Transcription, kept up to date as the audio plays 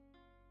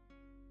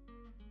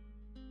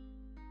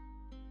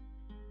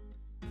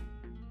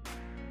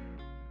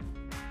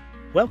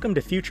Welcome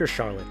to Future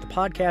Charlotte, the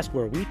podcast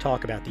where we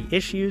talk about the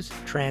issues,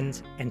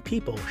 trends, and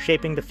people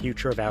shaping the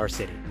future of our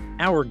city.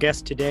 Our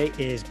guest today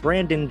is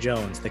Brandon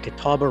Jones, the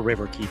Catawba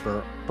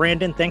Riverkeeper.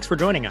 Brandon, thanks for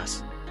joining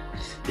us.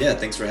 Yeah,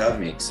 thanks for having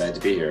me. Excited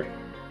to be here.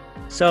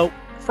 So,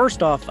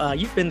 first off,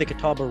 you've been the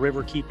Catawba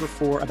Riverkeeper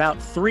for about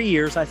 3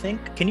 years, I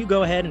think. Can you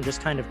go ahead and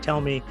just kind of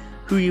tell me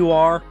who you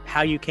are,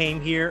 how you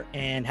came here,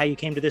 and how you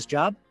came to this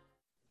job?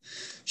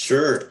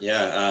 Sure.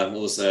 Yeah. It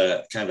was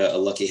kind of a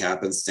lucky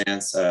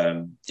happenstance.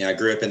 I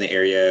grew up in the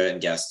area in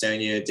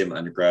Gastonia, did my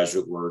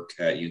undergraduate work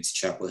at UNC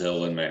Chapel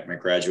Hill and my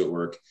graduate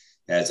work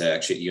at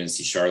actually at UNC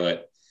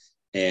Charlotte.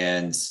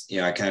 And,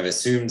 I kind of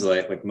assumed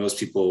like most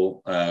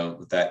people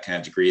with that kind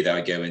of degree that I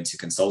would go into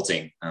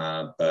consulting.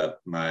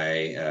 But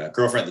my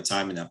girlfriend at the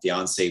time and now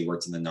fiance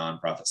worked in the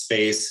nonprofit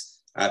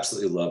space. I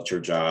absolutely loved her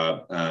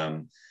job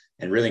and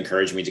really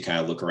encouraged me to kind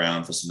of look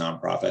around for some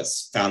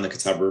nonprofits. Found the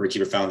Catawba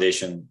Riverkeeper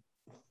Foundation.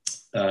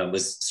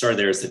 Was started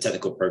there as the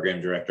technical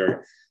program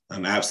director. I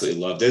absolutely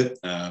loved it.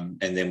 And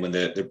then when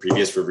the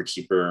previous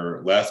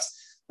riverkeeper left,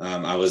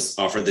 I was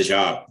offered the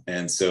job.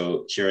 And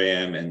so here I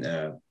am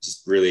and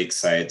just really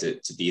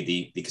excited to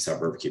be the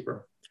Catawba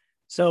Riverkeeper.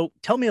 So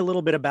tell me a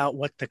little bit about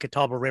what the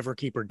Catawba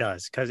Riverkeeper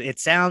does, because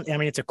it's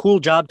a cool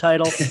job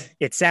title.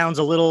 It sounds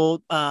a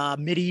little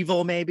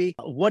medieval, maybe.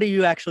 What do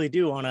you actually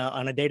do on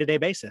a day-to-day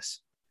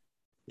basis?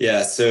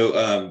 Yeah,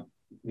 so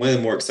one of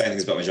the more exciting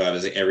things about my job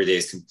is that every day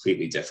is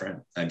completely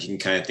different. You can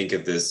kind of think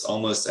of this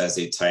almost as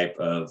a type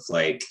of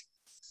like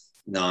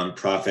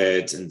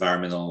nonprofit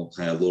environmental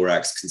kind of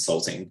Lorax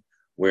consulting,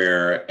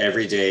 where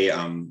every day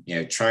I'm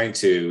trying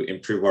to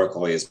improve water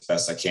quality as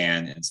best I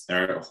can. And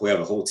we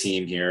have a whole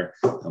team here.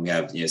 We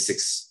have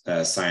 6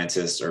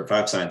 scientists or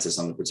 5 scientists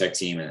on the Protect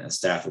team and a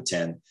staff of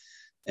 10.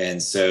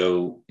 And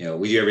so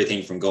we do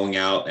everything from going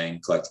out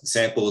and collecting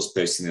samples,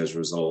 posting those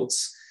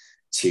results,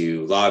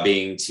 to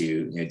lobbying,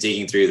 to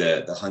digging through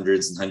the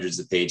hundreds and hundreds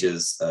of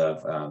pages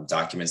of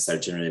documents that are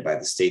generated by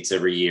the states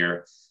every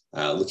year,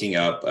 looking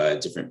up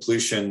different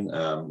pollution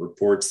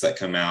reports that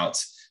come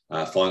out,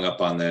 following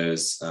up on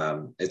those.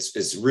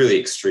 It's really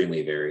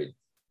extremely varied.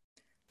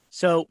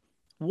 So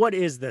what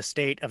is the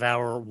state of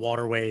our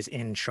waterways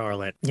in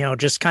Charlotte?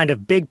 Just kind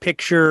of big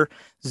picture,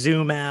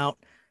 zoom out.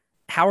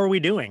 How are we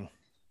doing?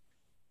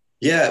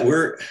 Yeah,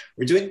 we're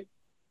doing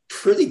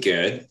pretty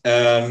good.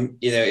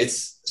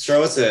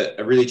 Charlotte's a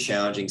really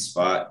challenging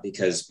spot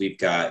because we've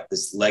got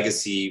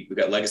legacy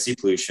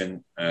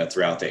pollution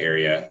throughout the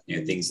area,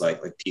 things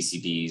like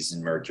PCBs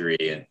and mercury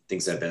and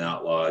things that have been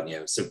outlawed,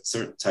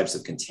 certain types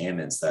of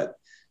contaminants that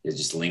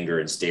just linger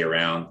and stay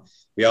around.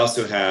 We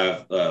also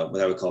have what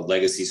I would call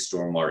legacy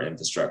stormwater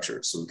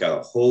infrastructure. So we've got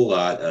a whole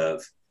lot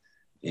of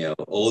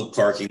old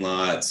parking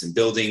lots and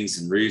buildings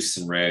and roofs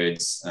and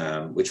roads,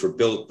 which were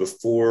built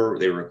before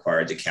they were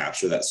required to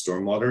capture that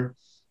stormwater.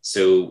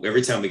 So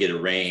every time we get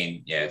a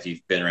rain, if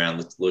you've been around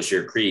with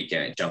Loshire Creek,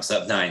 it jumps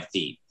up 9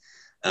 feet.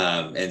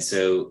 And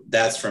so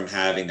that's from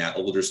having that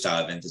older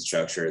style of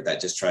infrastructure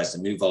that just tries to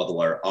move all the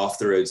water off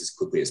the roads as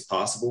quickly as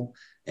possible.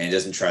 And it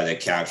doesn't try to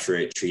capture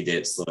it, treat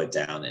it, slow it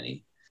down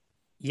any.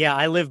 Yeah,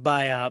 I live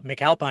by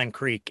McAlpine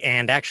Creek.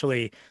 And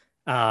actually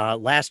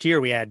last year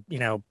we had,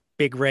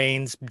 big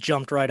rains,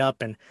 jumped right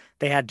up, and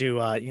they had to,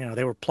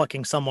 they were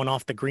plucking someone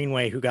off the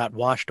greenway who got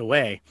washed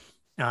away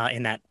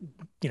in that,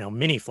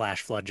 mini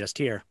flash flood just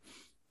here.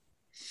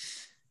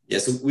 Yeah,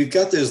 so we've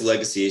got those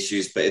legacy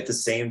issues, but at the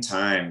same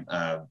time,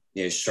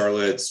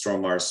 Charlotte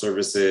Stormwater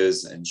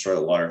Services and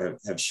Charlotte Water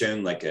have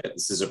shown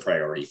this is a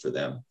priority for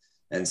them.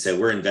 And so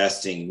we're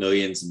investing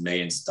millions and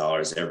millions of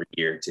dollars every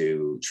year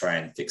to try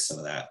and fix some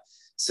of that.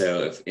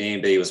 So if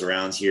anybody was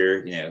around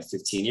here,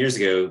 15 years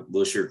ago,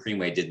 Loshire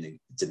Greenway didn't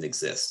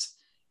exist.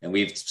 And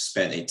we've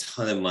spent a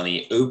ton of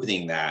money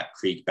opening that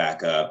creek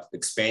back up,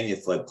 expanding the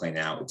floodplain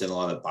out. We've done a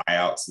lot of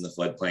buyouts in the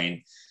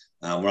floodplain.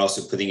 We're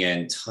also putting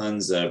in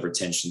tons of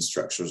retention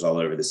structures all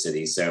over the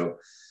city. So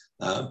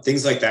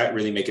things like that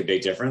really make a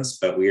big difference,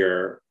 but we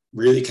are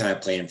really kind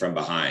of playing from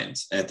behind.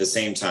 And at the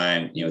same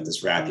time, with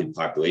this rapid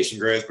population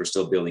growth, we're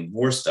still building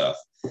more stuff.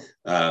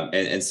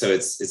 And so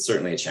it's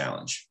certainly a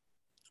challenge.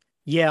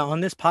 Yeah, on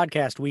this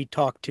podcast, we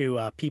talk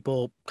to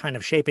people kind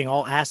of shaping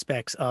all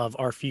aspects of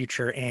our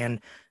future. And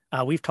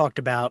we've talked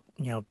about,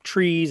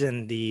 trees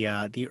and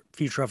the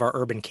future of our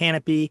urban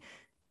canopy,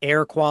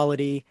 air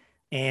quality.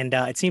 And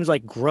it seems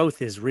like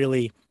growth is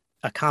really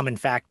a common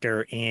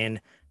factor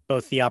in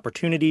both the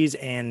opportunities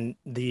and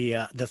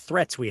the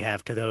threats we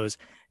have to those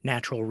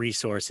natural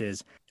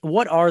resources.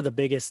 What are the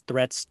biggest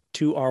threats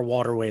to our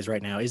waterways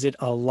right now? Is it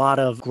a lot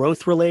of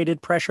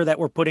growth-related pressure that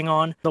we're putting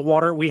on the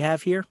water we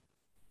have here?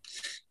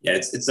 Yeah,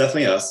 it's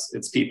definitely us.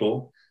 It's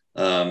people.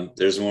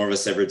 There's more of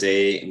us every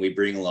day, and we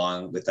bring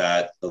along with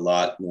that a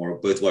lot more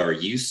both water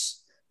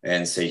use.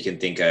 And so you can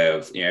think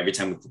of, every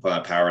time we put on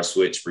a power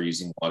switch, we're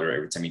using water.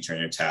 Every time you turn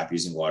your tap,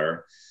 using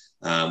water.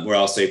 We're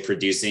also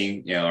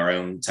producing, our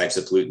own types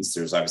of pollutants.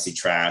 There's obviously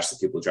trash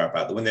that people drop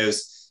out the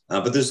windows,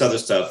 but there's other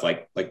stuff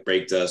like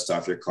brake dust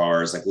off your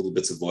cars, like little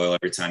bits of oil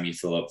every time you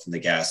fill up from the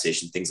gas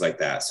station, things like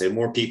that. So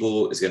more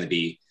people is going to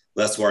be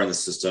less water in the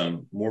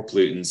system, more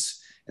pollutants.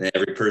 And then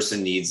every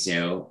person needs,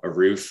 a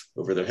roof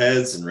over their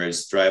heads and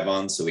roads to drive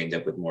on. So we end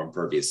up with more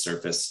impervious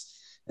surface.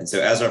 And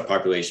so as our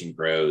population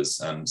grows,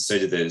 so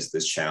do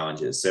those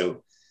challenges.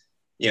 So,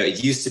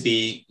 it used to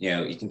be,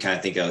 you can kind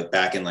of think of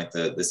back in like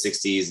the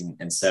 60s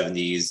and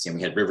 70s,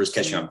 we had rivers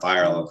catching on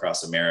fire all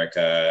across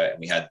America. And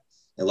we had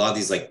a lot of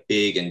these like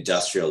big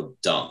industrial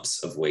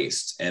dumps of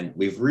waste. And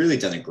we've really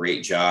done a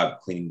great job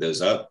cleaning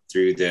those up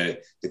through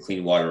the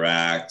Clean Water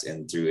Act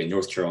and through in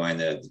North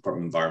Carolina, the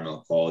Department of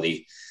Environmental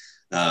Quality.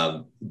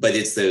 But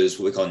it's those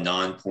what we call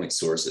non-point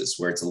sources,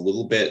 where it's a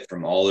little bit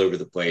from all over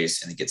the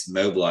place and it gets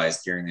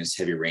mobilized during those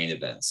heavy rain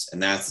events.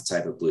 And that's the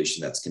type of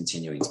pollution that's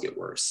continuing to get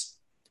worse.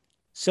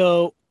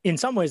 So in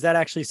some ways, that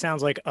actually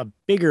sounds like a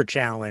bigger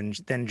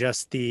challenge than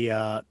just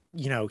the,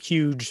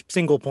 huge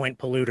single point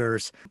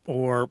polluters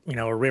or,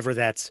 a river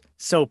that's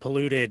so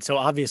polluted, so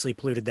obviously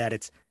polluted that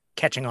it's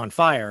catching on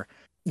fire.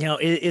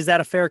 Is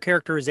that a fair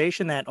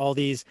characterization that all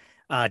these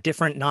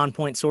different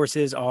non-point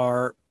sources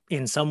are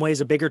in some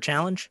ways a bigger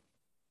challenge?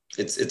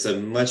 It's a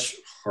much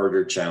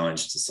harder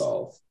challenge to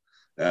solve.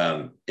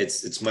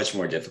 It's much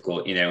more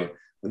difficult,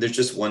 when there's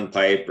just one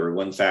pipe or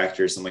one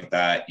factor or something like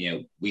that,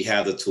 we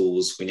have the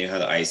tools, we know how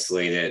to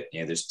isolate it.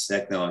 There's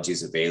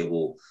technologies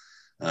available.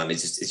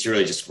 It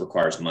really just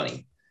requires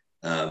money.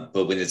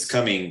 But when it's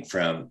coming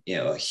from,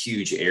 a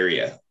huge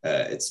area,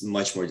 it's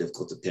much more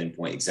difficult to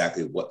pinpoint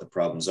exactly what the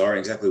problems are, and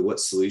exactly what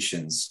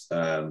solutions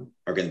are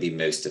going to be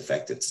most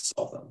effective to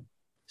solve them.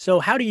 So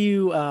how do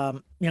you,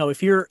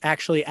 if you're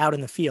actually out in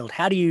the field,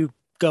 how do you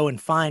go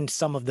and find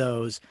some of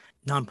those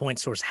non-point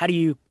sources? How do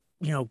you,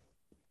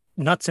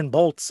 nuts and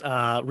bolts,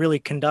 really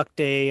conduct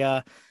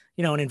an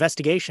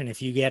investigation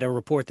if you get a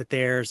report that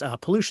there's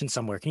pollution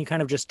somewhere? Can you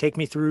kind of just take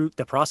me through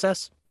the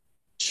process?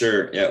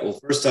 Sure. Yeah. Well,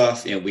 first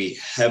off, we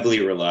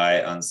heavily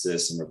rely on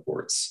citizen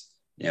reports.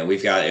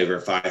 We've got over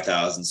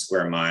 5,000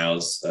 square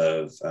miles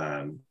of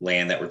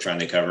land that we're trying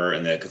to cover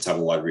in the Catawba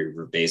Water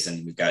River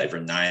Basin. We've got over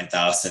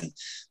 9,000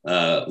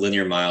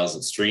 linear miles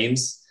of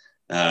streams.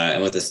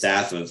 And with a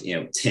staff of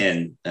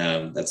 10,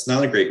 that's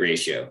not a great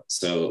ratio.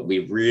 So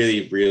we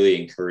really, really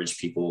encourage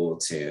people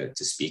to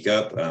speak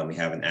up. We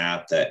have an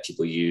app that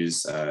people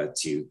use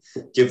to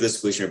give those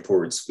pollution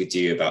reports. We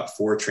do about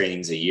 4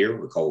 trainings a year.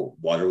 We call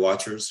Water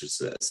Watchers. It's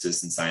a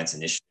citizen science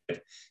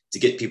initiative to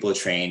get people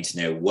trained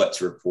to know what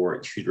to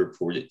report, who to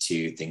report it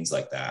to, things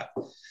like that.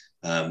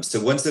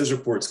 So once those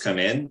reports come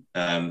in,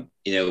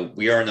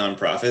 we are a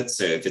nonprofit.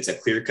 So if it's a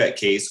clear-cut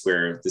case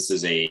where this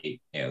is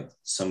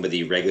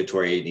somebody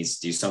regulatory needs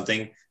to do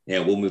something,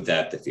 we'll move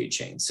that up the food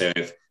chain. So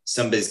if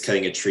somebody's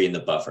cutting a tree in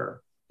the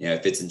buffer,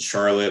 if it's in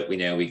Charlotte, we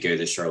know we go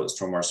to Charlotte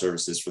Stormwater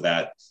Services for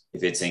that.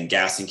 If it's in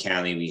Gaston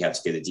County, we have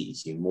to go to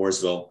DEQ in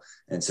Mooresville.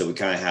 And so we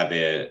kind of have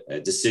a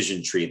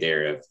decision tree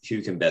there of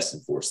who can best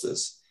enforce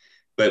this.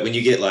 But when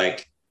you get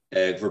like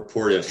a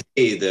report of,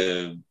 hey,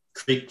 the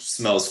creek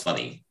smells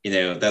funny,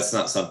 that's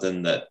not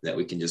something that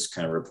we can just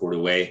kind of report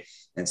away.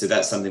 And so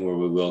that's something where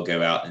we will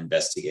go out and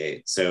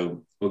investigate.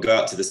 So we'll go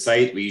out to the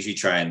site. We usually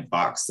try and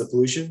box the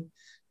pollution.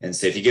 And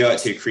so if you go out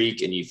to a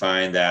creek and you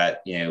find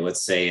that,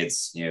 let's say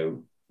it's,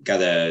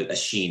 got a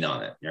sheen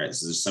on it, right?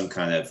 So there's some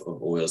kind of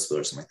oil spill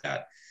or something like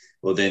that.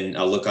 Well, then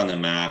I'll look on the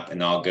map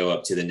and I'll go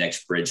up to the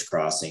next bridge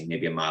crossing,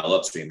 maybe a mile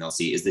upstream, and I'll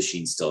see, is the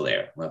sheen still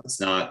there? Well, if it's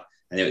not,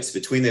 I know it's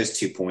between those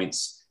 2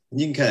 points.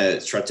 And you can kind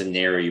of try to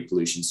narrow your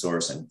pollution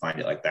source and find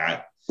it like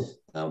that.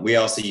 We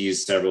also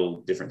use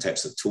several different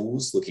types of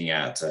tools, looking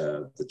at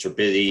the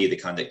turbidity, the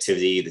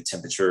conductivity, the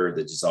temperature,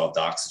 the dissolved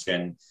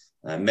oxygen.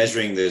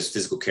 Measuring those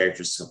physical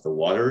characteristics of the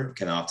water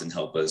can often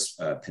help us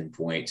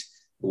pinpoint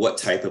what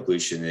type of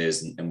pollution it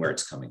is and where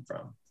it's coming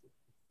from.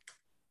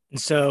 And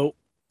so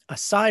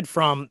aside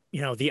from,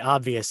 the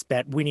obvious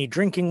that we need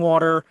drinking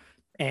water,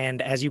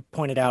 and as you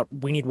pointed out,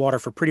 we need water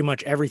for pretty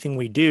much everything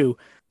we do,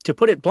 to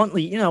put it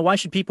bluntly, why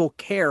should people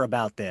care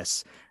about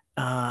this?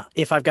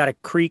 If I've got a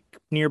creek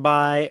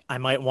nearby, I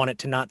might want it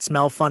to not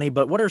smell funny,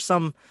 but what are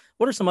some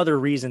other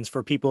reasons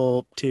for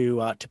people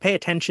to pay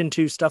attention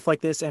to stuff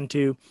like this and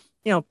to,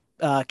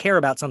 care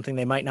about something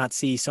they might not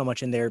see so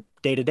much in their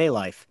day-to-day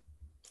life?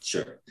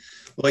 Sure.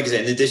 Well, like I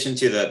said, in addition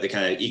to the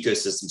kind of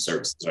ecosystem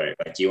services, right?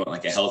 Like you want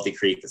like a healthy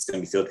creek that's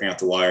going to be filtering out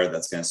the water,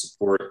 that's going to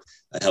support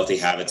a healthy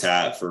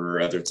habitat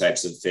for other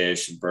types of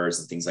fish and birds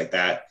and things like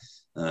that.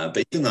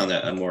 But even on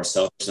a more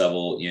selfish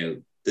level,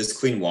 this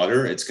clean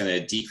water, it's going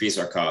to decrease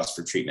our cost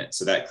for treatment.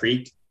 So that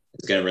creek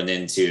is going to run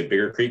into a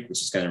bigger creek,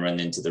 which is going to run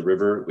into the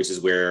river, which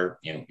is where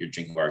your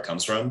drinking water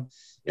comes from.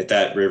 If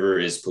that river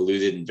is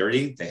polluted and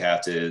dirty, they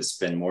have to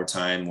spend more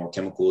time, more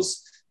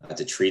chemicals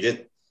to treat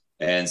it.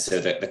 And so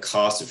that the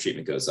cost of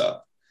treatment goes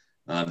up.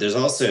 There's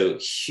also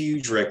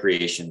huge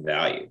recreation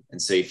value.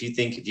 And so if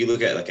you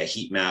look at like a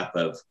heat map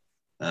of,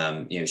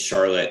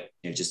 Charlotte,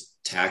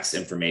 just tax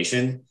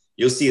information,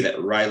 you'll see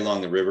that right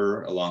along the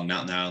river, along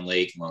Mountain Island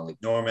Lake, along Lake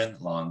Norman,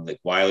 along Lake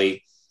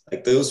Wylie,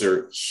 like those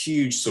are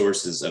huge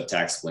sources of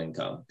taxable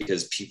income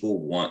because people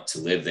want to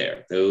live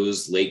there.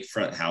 Those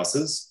lakefront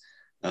houses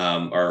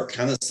are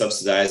kind of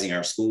subsidizing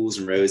our schools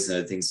and roads and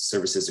other things,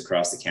 services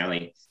across the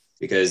county,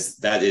 because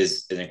that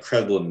is an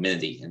incredible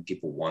amenity and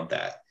people want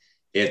that.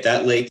 If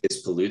that lake is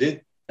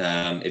polluted,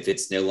 if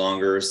it's no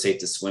longer safe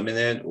to swim in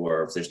it,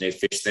 or if there's no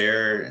fish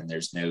there and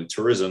there's no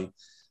tourism,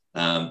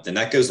 then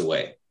that goes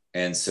away.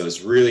 And so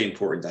it's really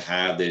important to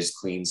have those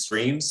clean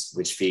streams,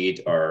 which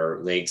feed our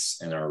lakes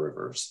and our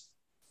rivers.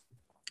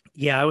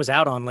 Yeah, I was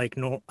out on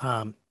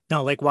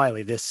no, Lake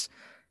Wiley this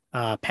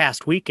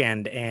past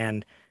weekend,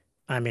 and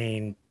I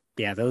mean,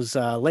 yeah, those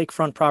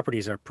lakefront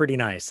properties are pretty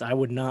nice. I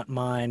would not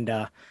mind.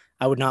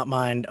 I would not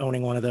mind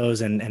owning one of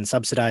those and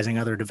subsidizing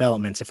other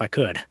developments if I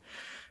could,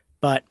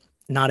 but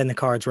not in the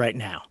cards right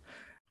now.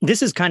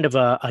 This is kind of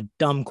a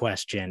dumb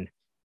question,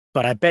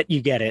 but I bet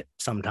you get it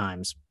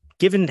sometimes.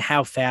 Given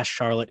how fast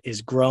Charlotte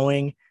is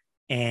growing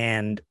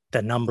and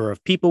the number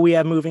of people we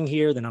have moving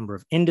here, the number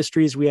of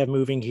industries we have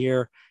moving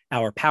here,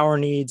 our power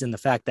needs, and the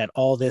fact that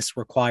all this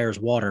requires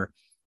water,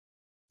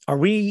 are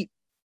we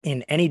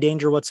in any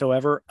danger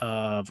whatsoever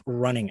of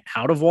running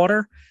out of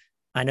water?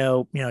 I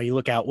know, you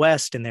look out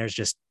west and there's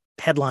just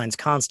headlines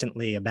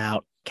constantly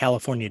about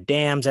California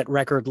dams at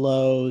record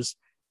lows,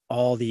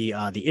 all the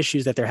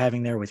issues that they're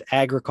having there with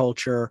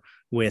agriculture,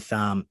 with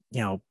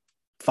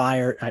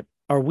fire.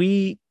 Are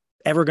we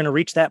ever going to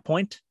reach that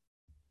point?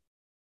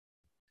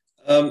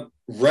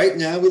 Right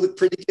now, we look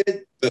pretty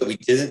good, but we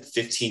didn't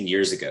 15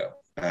 years ago.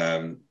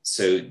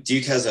 So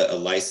Duke has a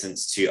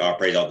license to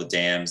operate all the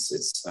dams.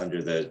 It's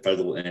under the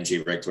Federal Energy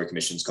Regulatory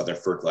Commission. It's called their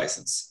FERC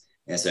license.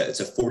 And it's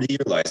a 40-year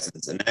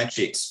license, and it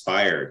actually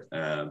expired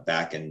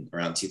back in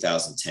around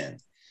 2010.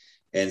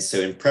 And so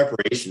in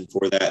preparation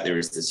for that, there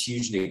was this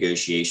huge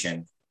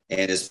negotiation.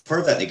 And as part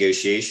of that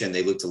negotiation,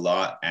 they looked a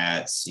lot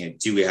at,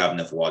 do we have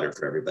enough water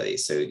for everybody?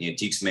 So,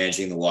 Duke's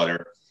managing the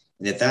water.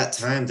 And at that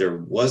time, there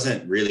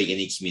wasn't really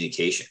any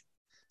communication.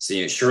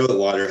 So, Charlotte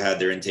Water had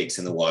their intakes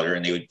in the water,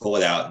 and they would pull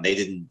it out, and they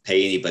didn't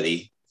pay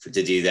anybody to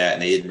do that.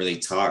 And they didn't really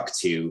talk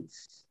to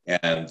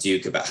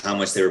Duke about how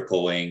much they were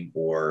pulling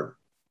or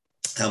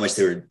how much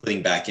they were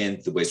putting back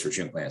into the wastewater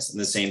treatment plants. And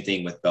the same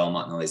thing with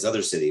Belmont and all these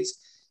other cities.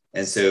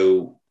 And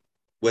so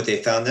what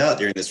they found out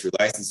during this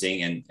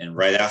relicensing and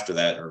right after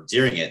that, or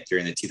during the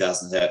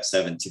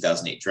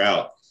 2007-2008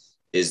 drought,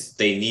 is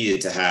they needed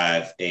to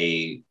have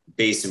a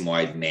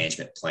basin-wide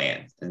management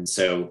plan. And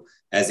so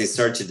as they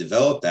start to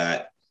develop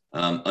that,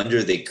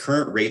 under the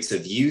current rates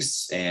of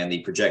use and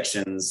the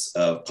projections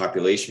of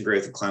population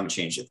growth and climate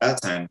change at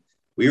that time,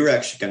 we were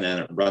actually going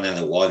to run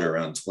out of water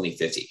around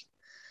 2050.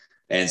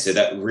 And so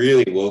that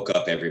really woke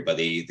up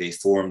everybody. They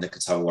formed the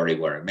Catawba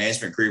Water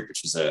Management Group,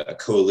 which is a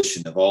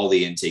coalition of all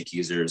the intake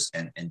users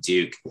and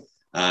Duke,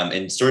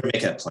 and started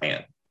making a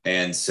plan.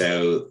 And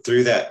so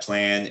through that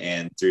plan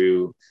and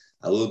through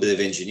a little bit of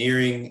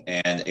engineering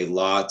and a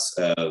lot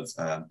of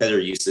better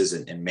uses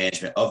and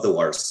management of the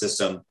water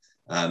system,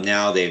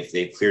 now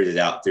they've cleared it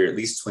out through at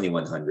least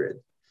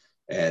 2100.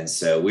 And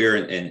so we're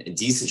in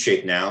decent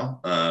shape now,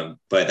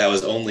 but that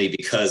was only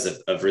because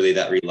of really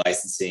that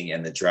relicensing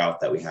and the drought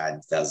that we had in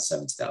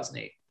 2007,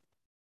 2008.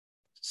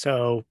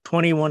 So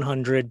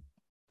 2100,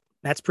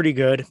 that's pretty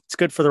good. It's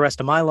good for the rest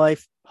of my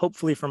life,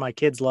 hopefully for my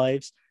kids'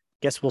 lives.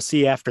 Guess we'll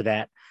see after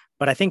that.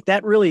 But I think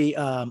that really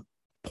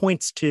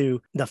points to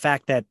the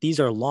fact that these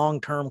are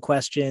long-term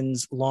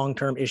questions,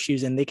 long-term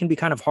issues, and they can be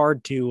kind of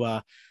hard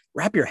to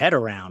wrap your head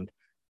around.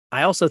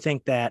 I also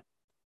think that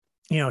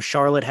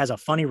Charlotte has a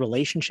funny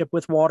relationship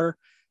with water.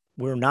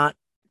 We're not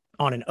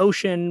on an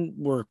ocean.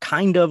 We're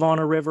kind of on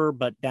a river,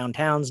 but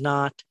downtown's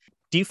not.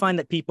 Do you find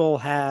that people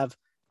have,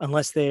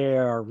 unless they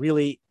are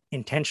really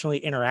intentionally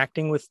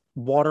interacting with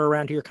water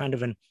around here, kind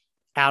of an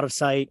out of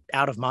sight,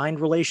 out of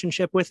mind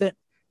relationship with it?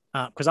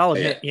 Because I'll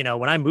admit,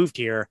 when I moved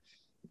here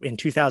in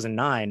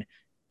 2009,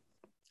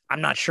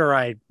 I'm not sure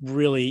I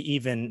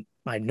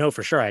know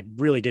for sure I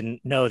really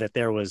didn't know that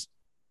there was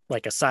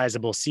like a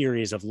sizable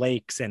series of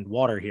lakes and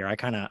water here. I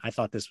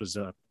thought this was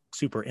a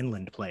super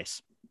inland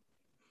place.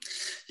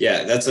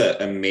 Yeah, that's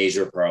a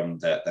major problem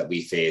that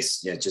we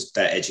face. Just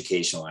that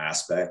educational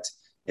aspect.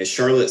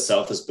 Charlotte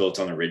itself is built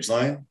on a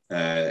ridgeline,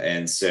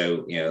 and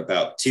so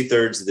about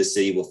 2/3 of the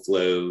city will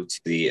flow to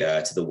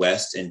the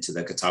west into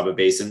the Catawba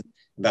Basin.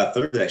 About a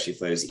third actually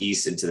flows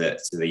east into the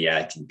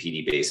Yadkin Pee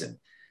Dee Basin.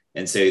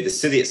 And so the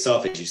city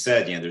itself, as you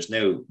said, there's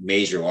no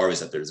major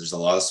waters up there. There's a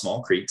lot of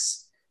small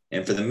creeks.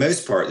 And for the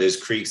most part, those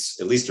creeks,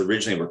 at least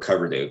originally, were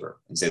covered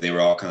over. And so they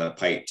were all kind of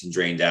piped and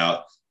drained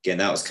out. Again,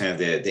 that was kind of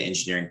the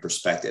engineering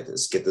perspective,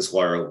 is get this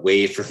water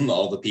away from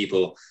all the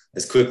people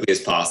as quickly as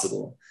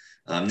possible.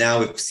 Now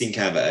we've seen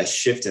kind of a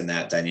shift in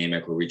that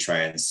dynamic where we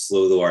try and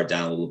slow the water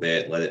down a little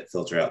bit, let it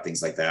filter out,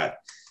 things like that.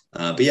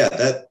 But yeah,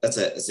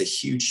 that's a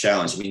huge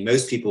challenge. I mean,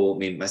 most people,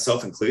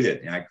 myself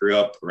included, I grew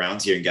up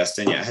around here in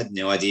Gastonia. I had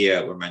no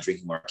idea where my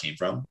drinking water came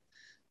from.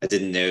 I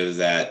didn't know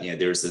that,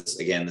 there was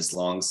this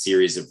long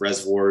series of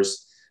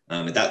reservoirs.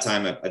 At that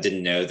time, I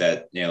didn't know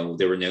that,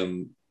 there were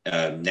no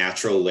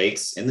natural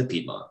lakes in the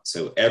Piedmont.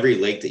 So every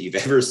lake that you've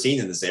ever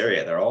seen in this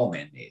area, they're all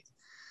man-made.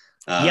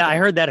 Yeah, I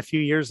heard that a few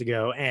years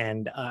ago,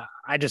 and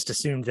I just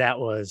assumed that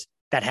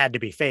had to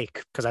be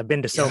fake because I've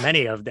been to so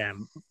many of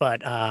them.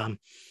 But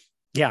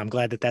Yeah, I'm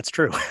glad that that's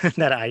true.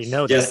 That I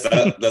know that.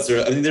 Yes, that's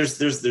right. I mean,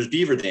 there's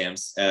beaver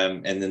dams,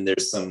 and then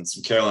there's some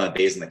Carolina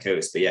bays on the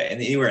coast. But yeah, and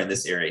anywhere in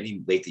this area,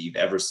 any lake that you've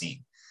ever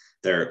seen,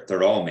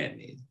 they're all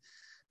man-made.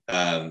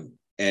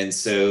 And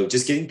so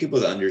just getting people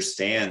to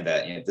understand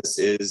that, this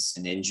is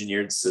an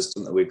engineered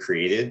system that we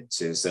created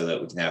so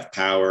that we can have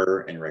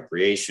power and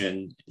recreation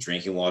and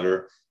drinking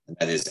water, and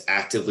that is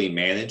actively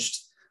managed,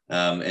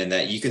 and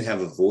that you can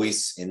have a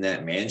voice in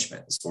that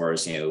management as far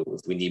as,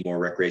 if we need more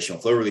recreational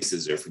flow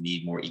releases, or if we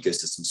need more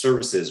ecosystem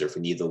services, or if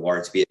we need the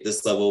water to be at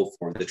this level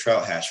for the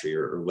trout hatchery,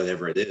 or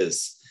whatever it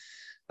is.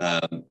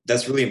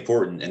 That's really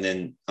important. And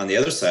then on the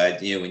other side,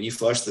 when you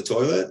flush the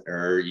toilet,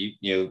 or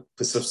you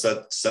put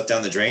stuff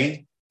down the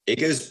drain, it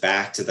goes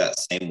back to that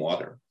same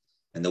water.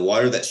 And the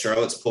water that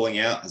Charlotte's pulling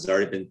out has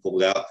already been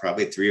pulled out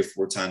probably 3 or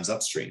 4 times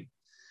upstream.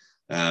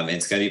 And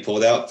it's going to be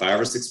pulled out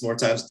 5 or 6 more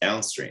times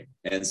downstream.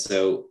 And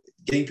so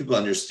getting people to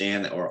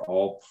understand that we're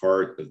all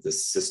part of the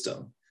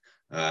system,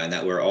 and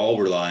that we're all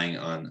relying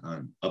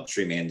on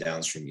upstream and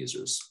downstream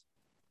users.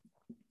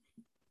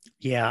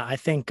 Yeah, I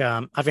think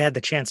I've had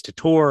the chance to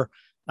tour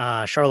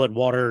Charlotte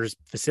Water's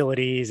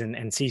facilities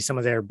and see some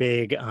of their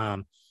big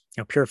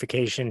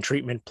purification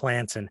treatment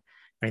plants. And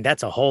I mean,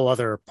 that's a whole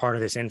other part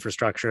of this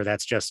infrastructure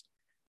that's just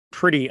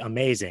pretty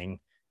amazing.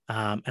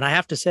 And I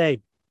have to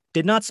say,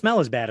 did not smell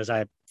as bad as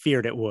I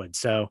feared it would.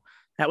 So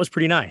that was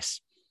pretty nice.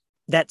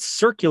 That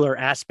circular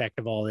aspect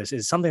of all this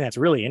is something that's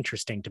really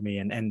interesting to me.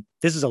 And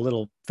this is a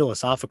little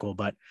philosophical,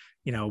 but,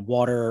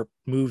 water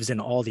moves in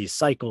all these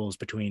cycles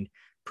between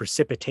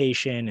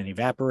precipitation and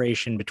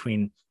evaporation,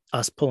 between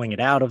us pulling it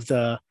out of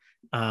the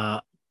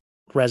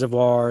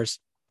reservoirs,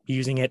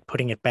 using it,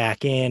 putting it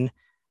back in.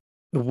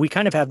 We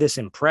kind of have this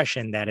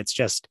impression that it's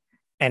just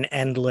an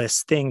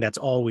endless thing that's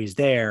always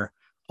there,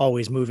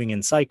 always moving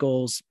in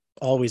cycles,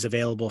 always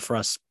available for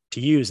us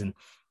to use. And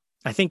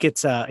I think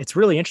it's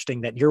really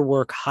interesting that your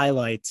work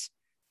highlights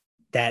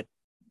that,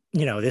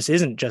 this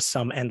isn't just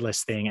some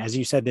endless thing. As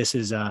you said, this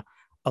is a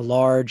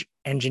large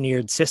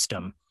engineered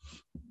system.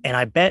 And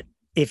I bet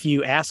if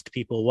you asked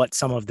people what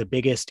some of the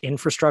biggest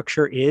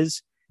infrastructure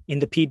is in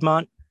the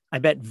Piedmont, I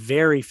bet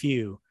very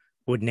few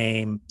would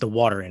name the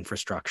water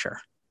infrastructure.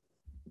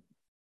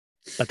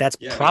 But that's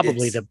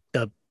probably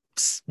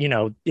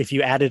if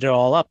you added it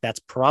all up, that's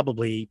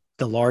probably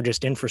the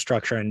largest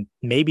infrastructure and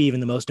maybe even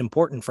the most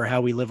important for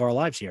how we live our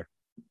lives here.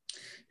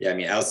 Yeah, I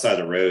mean, outside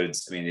the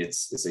roads, I mean,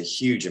 it's a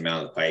huge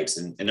amount of pipes.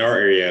 And in our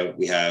area,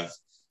 we have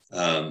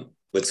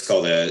what's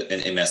called an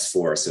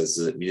MS4. So it's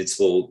a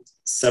municipal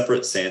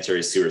separate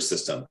sanitary sewer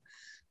system.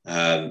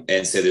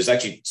 And so there's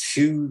actually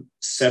 2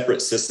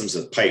 separate systems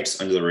of pipes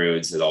under the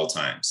roads at all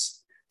times.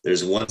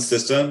 There's one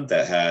system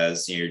that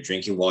has your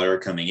drinking water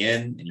coming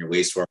in and your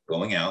wastewater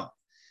going out.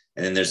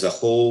 And then there's a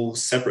whole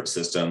separate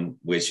system,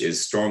 which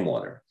is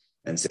stormwater.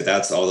 And so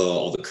that's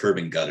all the curb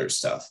and gutter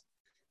stuff.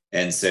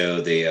 And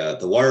so the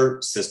water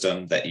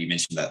system that you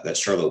mentioned that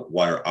Charlotte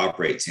Water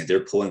operates,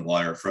 they're pulling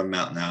water from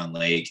Mountain Island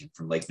Lake and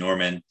from Lake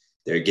Norman.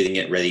 They're getting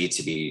it ready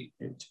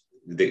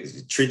they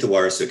treat the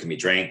water so it can be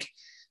drank.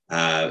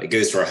 It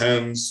goes to our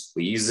homes.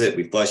 We use it,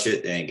 we flush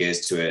it, and it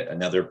goes to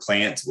another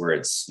plant where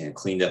it's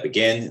cleaned up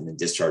again and then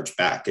discharged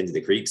back into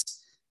the creeks.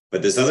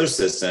 But this other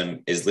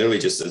system is literally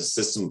just a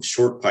system of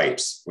short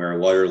pipes where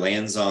water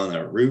lands on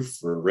a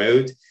roof or a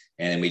road,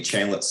 and then we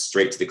channel it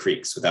straight to the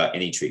creeks without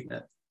any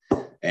treatment.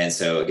 And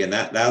so again,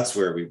 that's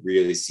where we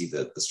really see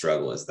the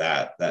struggle, is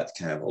that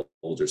kind of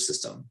older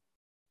system.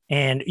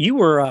 And you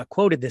were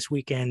quoted this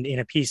weekend in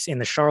a piece in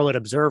the Charlotte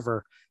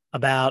Observer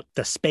about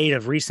the spate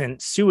of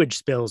recent sewage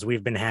spills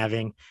we've been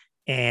having,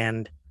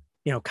 and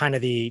kind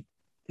of the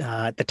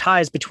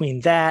ties between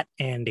that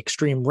and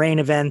extreme rain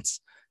events,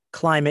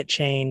 climate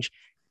change.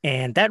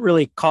 And that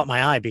really caught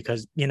my eye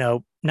because,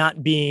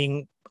 not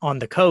being on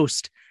the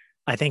coast,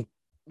 I think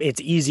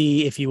it's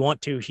easy if you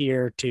want to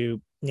here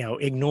to,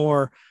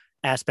 ignore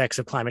aspects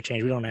of climate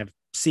change. We don't have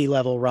sea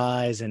level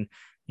rise and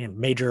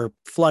major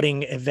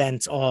flooding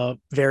events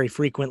very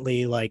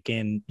frequently, like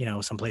in,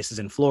 some places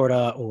in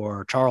Florida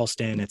or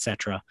Charleston, et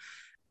cetera.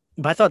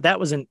 But I thought that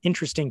was an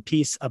interesting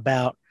piece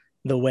about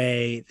the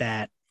way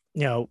that,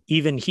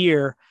 even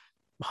here,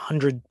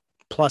 100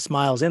 plus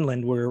miles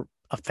inland, we're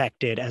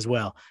affected as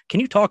well. Can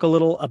you talk a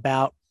little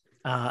about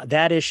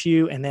that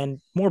issue, and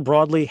then more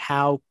broadly,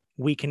 how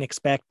we can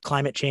expect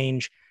climate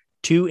change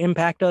to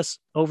impact us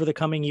over the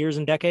coming years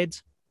and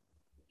decades?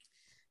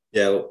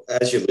 Yeah, well,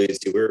 as you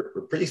alluded to,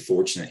 we're pretty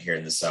fortunate here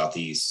in the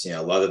Southeast.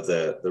 A lot of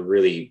the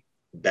really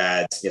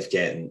bad,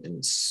 significant,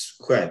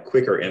 and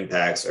quicker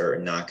impacts are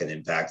not going to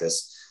impact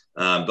us,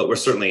 but we're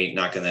certainly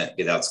not going to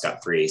get out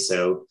scot-free.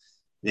 So,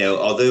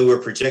 although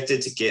we're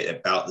projected to get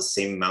about the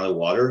same amount of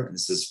water, and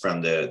this is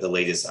from the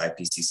latest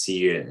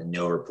IPCC and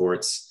NOAA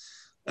reports,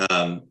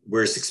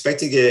 we're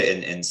expected to get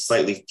it in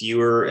slightly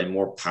fewer and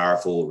more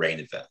powerful rain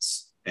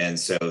events. And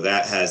so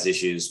that has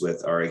issues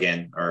with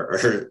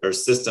our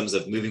systems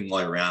of moving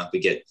water around. If we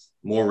get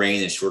more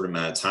rain in a shorter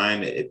amount of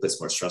time, it puts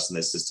more stress on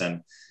the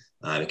system.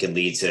 It can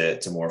lead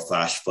to more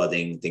flash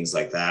flooding, things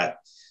like that.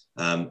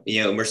 And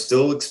we're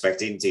still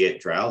expecting to get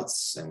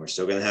droughts, and we're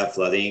still going to have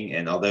flooding.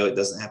 And although it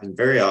doesn't happen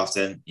very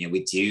often,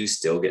 we do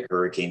still get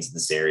hurricanes in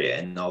this area.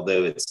 And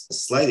although it's a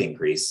slight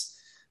increase,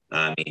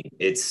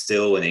 it's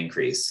still an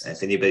increase. And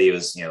if anybody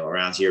was,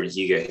 around here when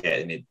Hugo hit,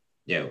 and it,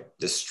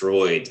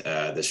 destroyed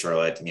the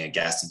Charlotte,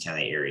 Gaston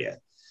County area.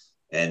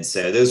 And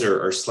so those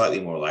are slightly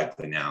more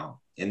likely now.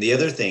 And the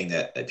other thing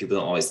that people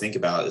don't always think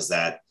about is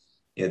that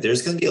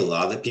there's going to be a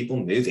lot of people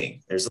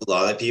moving. There's a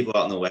lot of people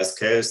out on the West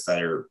Coast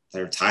that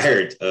are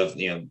tired of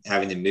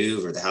having to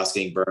move, or the house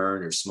getting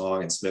burned, or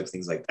smog and smoke,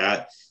 things like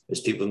that.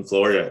 There's people in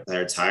Florida that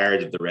are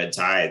tired of the red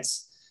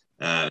tides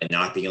and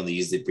not being able to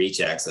use the beach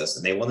access,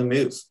 and they want to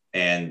move.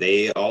 And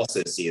they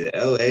also see that,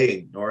 oh,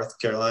 hey, North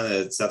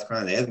Carolina, South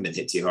Carolina, they haven't been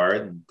hit too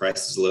hard, and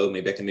price is low.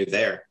 Maybe I can move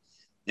there.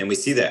 And we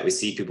see that. We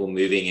see people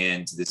moving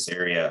into this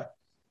area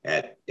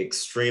at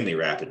extremely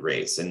rapid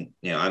rates. And,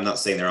 I'm not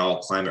saying they're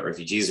all climate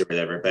refugees or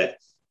whatever, but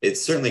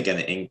it's certainly going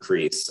to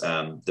increase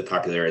the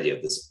popularity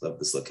of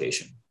this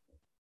location.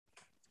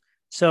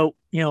 So,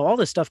 all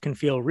this stuff can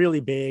feel really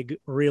big,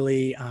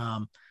 really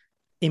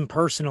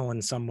impersonal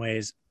in some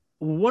ways.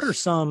 What are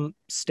some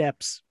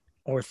steps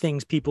or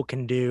things people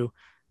can do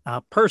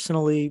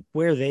personally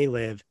where they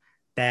live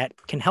that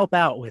can help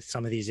out with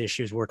some of these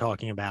issues we're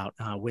talking about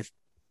with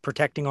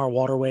protecting our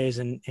waterways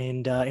and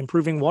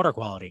improving water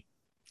quality?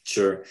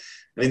 Sure.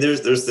 I mean,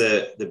 there's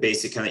the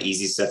basic kind of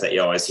easy stuff that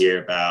you always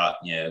hear about,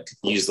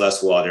 use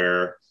less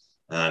water,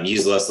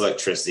 use less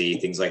electricity,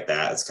 things like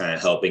that. It's kind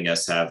of helping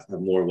us have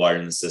more water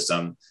in the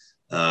system.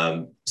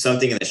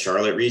 Something in the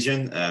Charlotte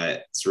region,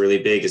 it's really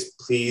big, is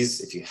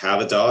please, if you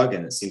have a dog,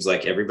 and it seems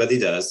like everybody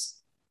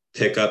does,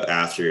 pick up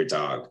after your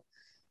dog.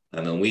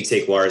 When we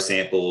take water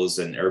samples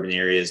in urban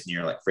areas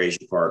near like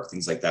Frazier Park,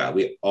 things like that,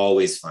 we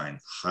always find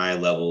high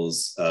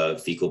levels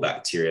of fecal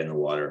bacteria in the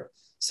water.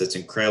 So it's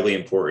incredibly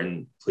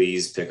important.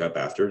 Please pick up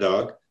after a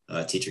dog,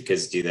 teach your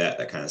kids to do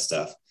that kind of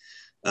stuff.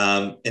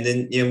 And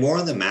then, more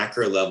on the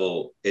macro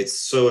level, it's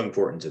so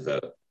important to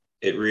vote.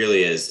 It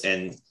really is.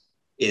 And,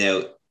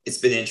 it's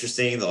been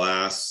interesting the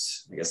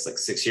last, I guess, like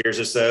 6 years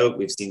or so.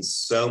 We've seen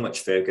so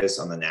much focus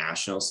on the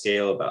national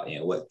scale about,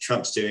 what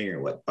Trump's doing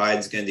or what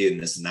Biden's going to do and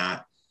this and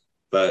that.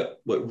 But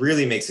what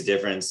really makes a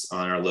difference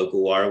on our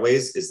local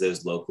waterways is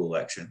those local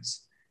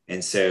elections.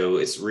 And so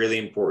it's really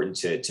important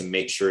to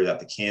make sure that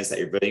the candidates that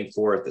you're voting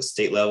for at the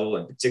state level,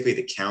 and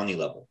particularly the county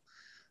level,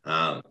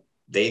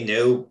 they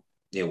know,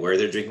 where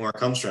their drinking water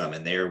comes from,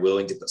 and they are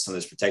willing to put some of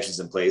those protections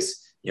in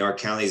place. Our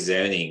county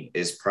zoning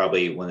is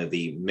probably one of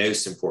the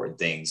most important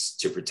things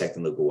to protect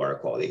the local water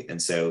quality.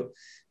 And so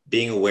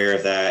being aware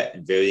of that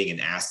and voting and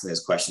asking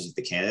those questions with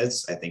the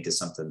candidates, I think, is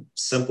something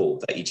simple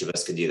that each of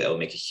us can do that will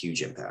make a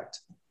huge impact.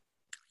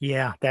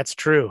 Yeah, that's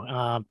true.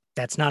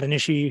 That's not an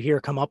issue you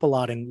hear come up a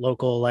lot in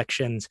local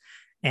elections.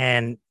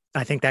 And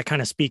I think that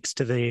kind of speaks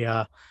to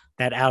the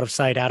that out of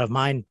sight, out of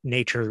mind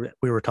nature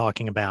we were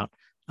talking about,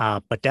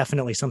 but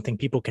definitely something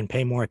people can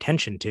pay more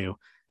attention to.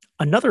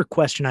 Another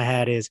question I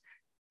had is,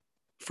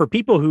 for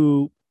people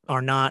who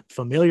are not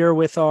familiar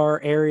with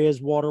our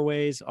area's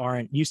waterways,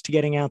 aren't used to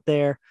getting out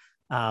there,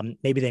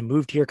 maybe they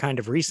moved here kind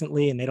of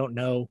recently and they don't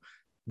know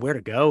where to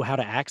go, how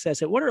to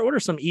access it. What are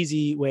some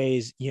easy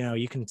ways,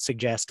 you can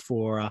suggest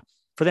for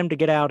them to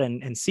get out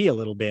and see a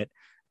little bit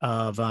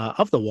of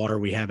the water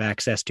we have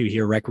access to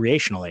here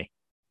recreationally?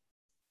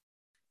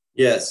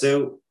 Yeah.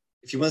 So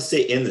if you want to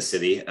stay in the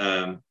city,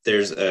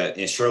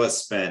 there's Charlotte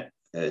spent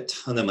a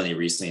ton of money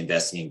recently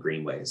investing in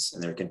greenways,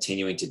 and they're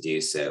continuing to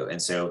do so.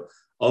 And so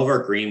all of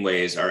our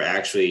greenways are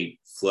actually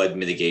flood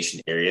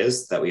mitigation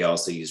areas that we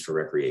also use for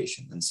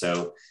recreation. And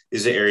so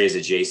these are areas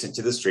adjacent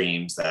to the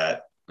streams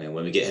that, when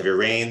we get heavy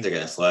rain, they're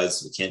going to flood,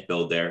 so we can't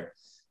build there.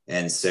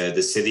 And so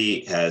the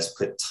city has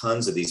put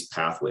tons of these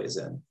pathways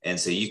in. And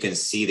so you can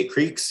see the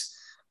creeks,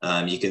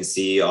 you can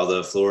see all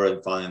the flora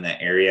and fauna in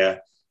that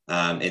area.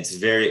 It's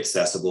very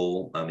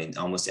accessible.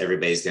 Almost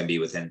everybody's going to be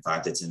within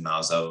 5 to 10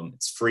 miles of them.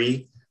 It's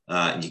free,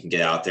 and you can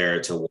get out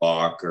there to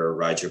walk or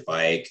ride your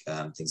bike,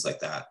 things like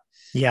that.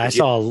 Yeah, I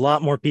saw a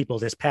lot more people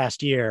this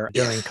past year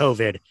during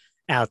COVID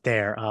out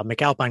there.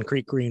 McAlpine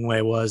Creek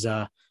Greenway was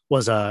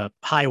a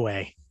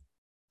highway.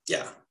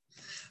 Yeah.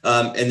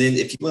 And then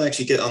if you want to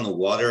actually get on the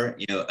water,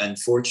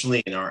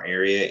 unfortunately in our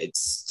area, it's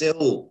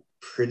still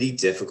pretty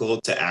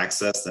difficult to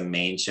access the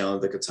main channel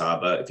of the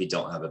Catawba if you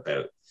don't have a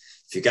boat.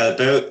 If you've got a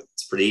boat,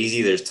 it's pretty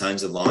easy. There's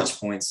tons of launch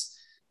points.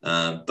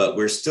 But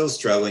we're still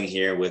struggling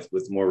here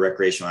with more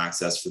recreational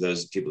access for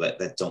those people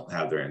that don't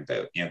have their own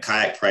boat.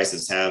 Kayak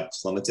prices have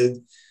plummeted.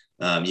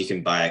 You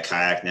can buy a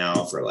kayak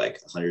now for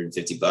like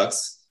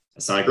 $150.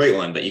 It's not a great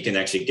one, but you can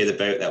actually get a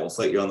boat that will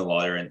float you on the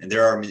water. And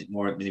there are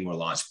many more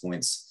launch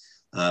points.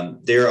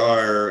 There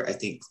are, I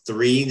think,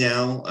 3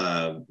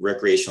 now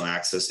recreational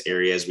access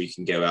areas where you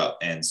can go out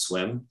and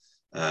swim.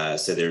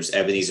 So there's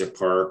Ebenezer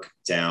Park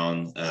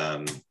down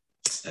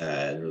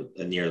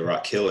near the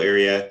Rock Hill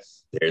area.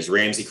 There's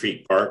Ramsey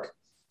Creek Park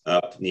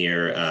up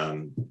near,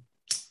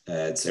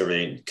 it's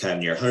over kind of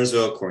near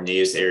Huntersville,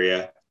 Cornelius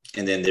area.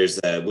 And then there's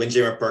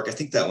Windjammer Park. I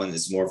think that one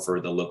is more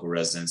for the local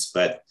residents,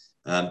 but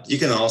You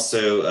can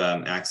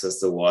also access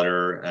the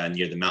water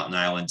near the Mountain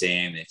Island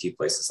Dam and a few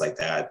places like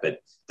that. But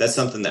that's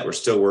something that we're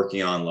still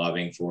working on,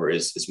 lobbying for,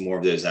 is more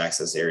of those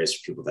access areas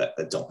for people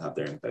that don't have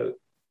their own boat.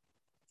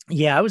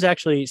 Yeah, I was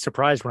actually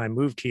surprised when I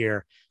moved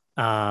here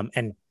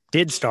and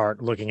did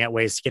start looking at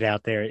ways to get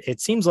out there. It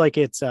seems like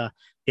it's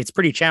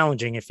pretty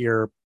challenging if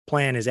your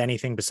plan is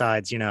anything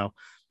besides,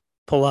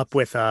 pull up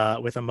with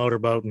a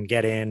motorboat and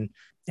get in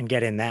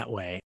that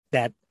way.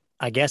 That,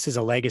 I guess, is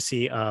a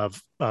legacy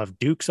of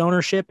Duke's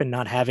ownership and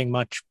not having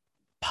much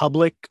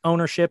public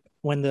ownership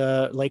when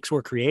the lakes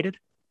were created.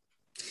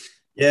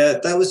 Yeah,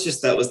 that was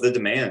the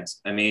demand.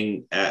 I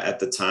mean, at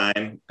the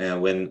time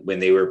when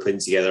they were putting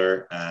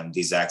together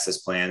these access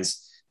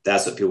plans,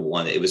 that's what people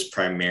wanted. It was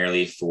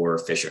primarily for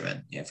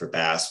fishermen, for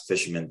bass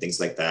fishermen, things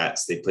like that.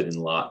 So they put in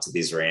lots of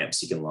these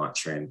ramps. You can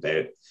launch your own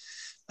boat.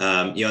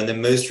 In the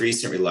most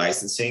recent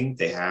relicensing,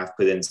 they have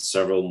put in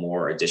several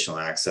more additional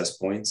access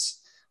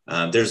points.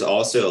 There's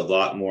also a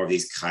lot more of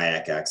these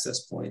kayak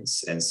access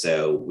points. And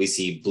so we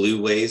see blue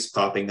ways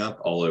popping up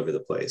all over the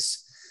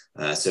place.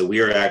 So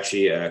we are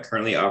actually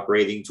currently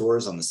operating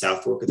tours on the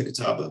South Fork of the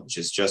Catawba, which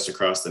is just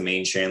across the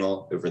main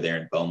channel over there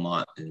in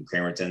Belmont and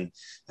Cramerton.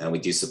 We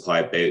do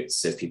supply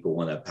boats. If people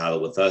want to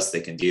paddle with us,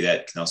 they can do that.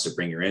 You can also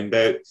bring your own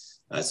boat.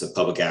 So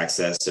public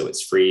access, so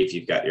it's free if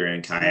you've got your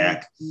own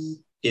kayak.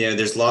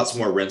 There's lots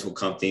more rental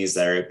companies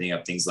that are opening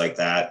up things like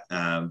that.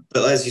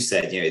 But as you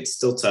said, it's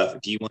still tough.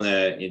 If you want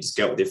to just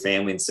go out with your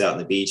family and sit out on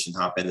the beach and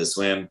hop in the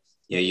swim,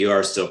 you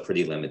are still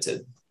pretty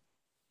limited.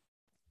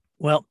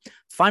 Well,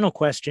 final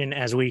question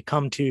as we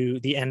come to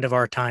the end of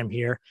our time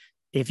here.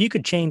 If you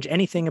could change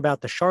anything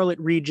about the Charlotte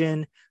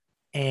region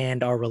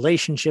and our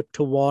relationship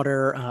to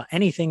water,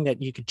 anything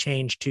that you could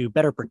change to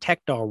better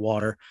protect our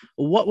water,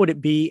 what would it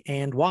be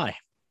and why?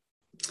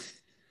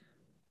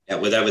 Yeah,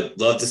 what I would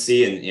love to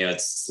see, and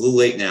it's a little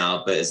late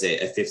now, but is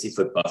a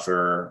 50-foot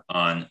buffer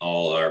on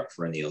all our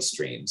perennial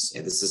streams.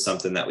 This is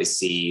something that we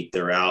see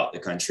throughout the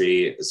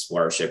country as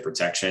watershed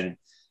protection.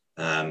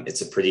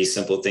 It's a pretty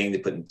simple thing to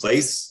put in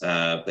place,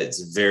 but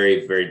it's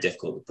very, very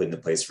difficult to put into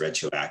place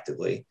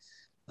retroactively.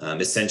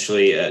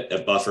 Essentially,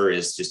 a buffer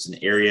is just an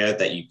area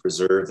that you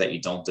preserve, that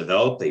you don't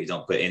develop, that you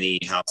don't put any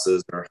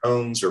houses or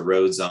homes or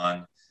roads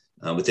on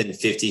within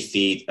 50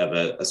 feet of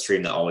a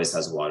stream that always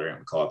has water, and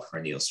we call it a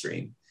perennial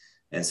stream.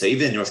 And so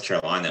even in North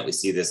Carolina, we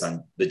see this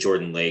on the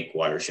Jordan Lake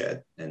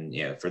watershed. And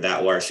for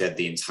that watershed,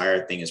 the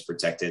entire thing is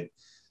protected.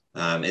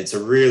 It's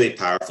a really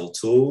powerful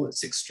tool.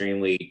 It's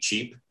extremely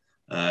cheap.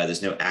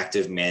 There's no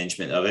active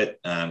management of it.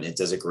 It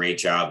does a great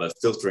job of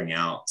filtering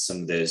out some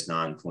of those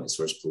non-point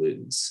source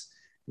pollutants.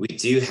 We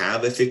do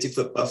have a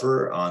 50-foot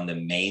buffer on the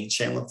main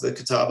channel of the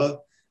Catawba,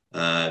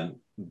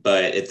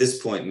 but at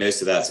this point,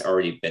 most of that's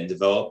already been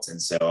developed.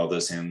 And so all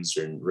those homes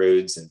and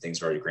roads and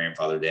things are already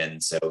grandfathered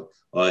in. So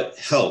while it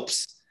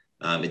helps,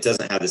 it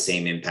doesn't have the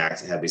same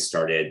impact had we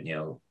started,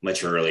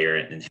 much earlier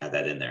and had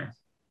that in there.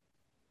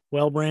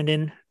 Well,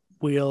 Brandon,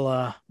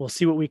 we'll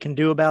see what we can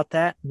do about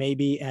that.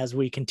 Maybe as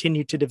we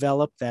continue to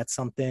develop, that's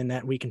something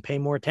that we can pay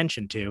more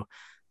attention to.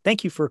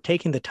 Thank you for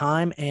taking the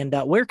time. And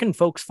where can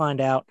folks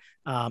find out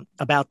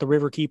about the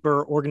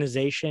Riverkeeper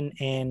organization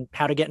and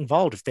how to get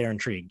involved if they're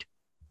intrigued?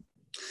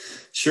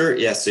 Sure.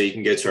 Yeah. So you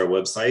can go to our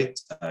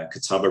website,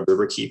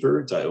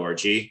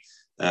 catawbariverkeeper.org.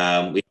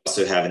 We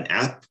also have an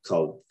app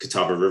called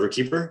Catawba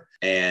Riverkeeper.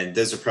 And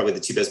those are probably the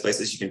two best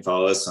places you can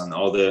follow us on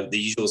all the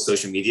usual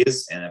social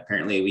medias. And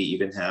apparently we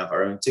even have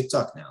our own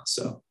TikTok now.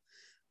 So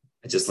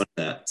I just learned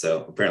that.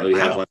 So apparently we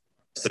have one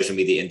social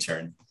media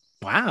intern.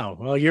 Wow.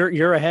 Well,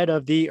 you're ahead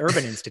of the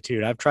Urban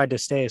Institute. I've tried to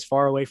stay as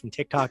far away from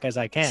TikTok as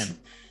I can,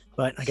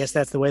 but I guess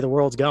that's the way the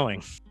world's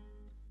going.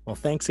 Well,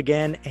 thanks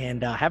again,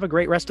 and have a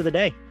great rest of the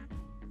day.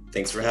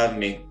 Thanks for having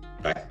me.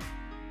 Bye.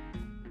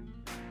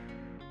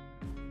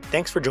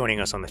 Thanks for joining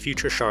us on the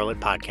Future Charlotte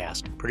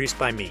podcast, produced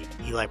by me,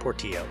 Eli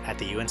Portillo, at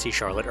the UNC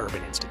Charlotte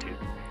Urban Institute.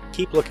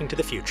 Keep looking to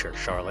the future,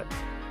 Charlotte.